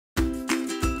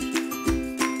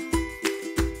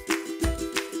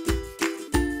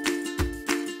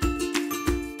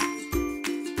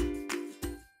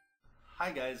Hi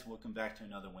guys, welcome back to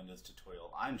another Windows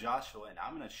tutorial. I'm Joshua and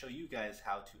I'm going to show you guys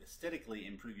how to aesthetically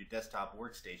improve your desktop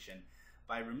workstation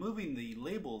by removing the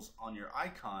labels on your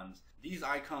icons. These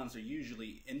icons are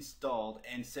usually installed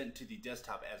and sent to the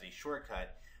desktop as a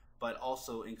shortcut, but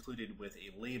also included with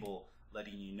a label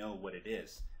letting you know what it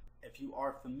is. If you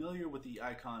are familiar with the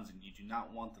icons and you do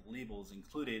not want the labels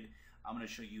included, I'm going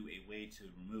to show you a way to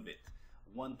remove it.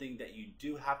 One thing that you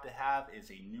do have to have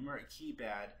is a numeric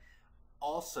keypad.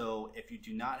 Also, if you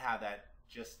do not have that,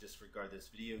 just disregard this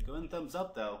video. Go and thumbs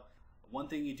up though. One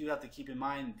thing you do have to keep in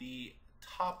mind, the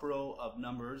top row of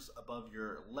numbers above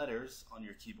your letters on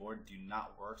your keyboard do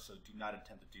not work, so do not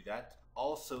attempt to do that.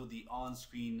 Also, the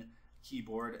on-screen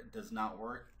keyboard does not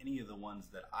work. Any of the ones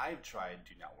that I've tried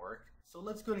do not work. So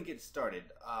let's go ahead and get started.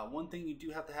 One thing you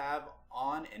do have to have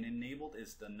on and enabled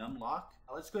is the Num lock.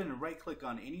 Let's go ahead and right click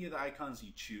on any of the icons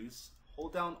you choose.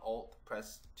 Hold down Alt,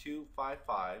 press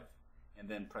 255, and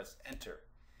then press enter.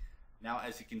 Now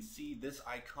as you can see, this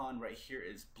icon right here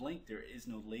is blank. There is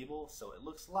no label, so it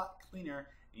looks a lot cleaner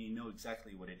and you know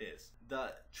exactly what it is.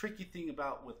 The tricky thing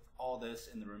about with all this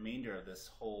and the remainder of this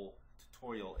whole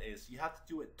tutorial is you have to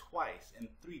do it twice and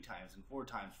 3 times and 4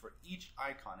 times for each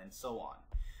icon and so on.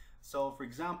 So for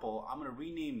example, I'm going to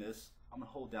rename this. I'm going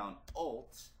to hold down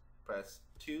Alt, press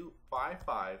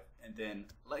 255, and then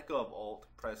let go of Alt,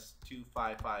 press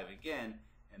 255 again,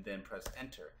 and then press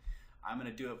enter. I'm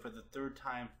going to do it for the 3rd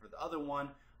time for the other one,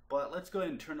 but let's go ahead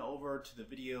and turn over to the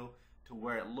video to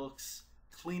where it looks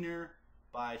cleaner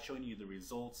by showing you the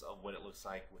results of what it looks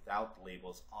like without the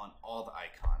labels on all the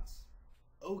icons.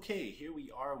 Okay, here we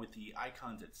are with the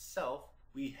icons itself.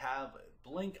 We have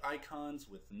blank icons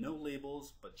with no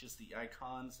labels, but just the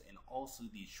icons, and also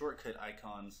the shortcut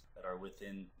icons that are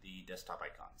within the desktop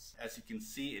icons. As you can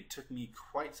see, it took me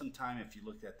quite some time. If you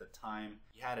looked at the time,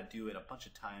 you had to do it a bunch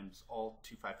of times. Alt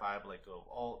 255, let go of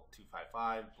Alt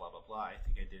 255, blah blah blah. I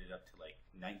think I did it up to like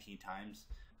 19 times,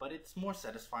 but it's more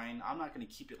satisfying. I'm not going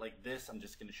to keep it like this. I'm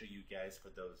just going to show you guys for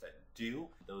those that do,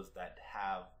 those that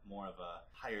have more of a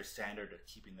higher standard of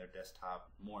keeping their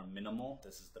desktop more minimal.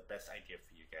 This is the best idea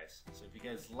for you guys. So if you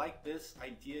guys like this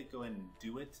idea, go ahead and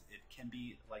do it. It can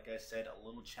be, like I said, a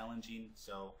little challenging,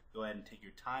 so go ahead and take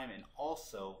your time and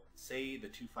also say the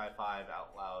 255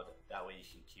 out loud. That way you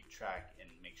can keep track and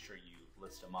make sure you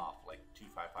list them off, like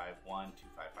 2551,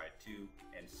 2552,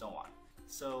 and so on.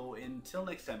 So until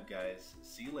next time guys,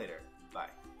 see you later. Bye.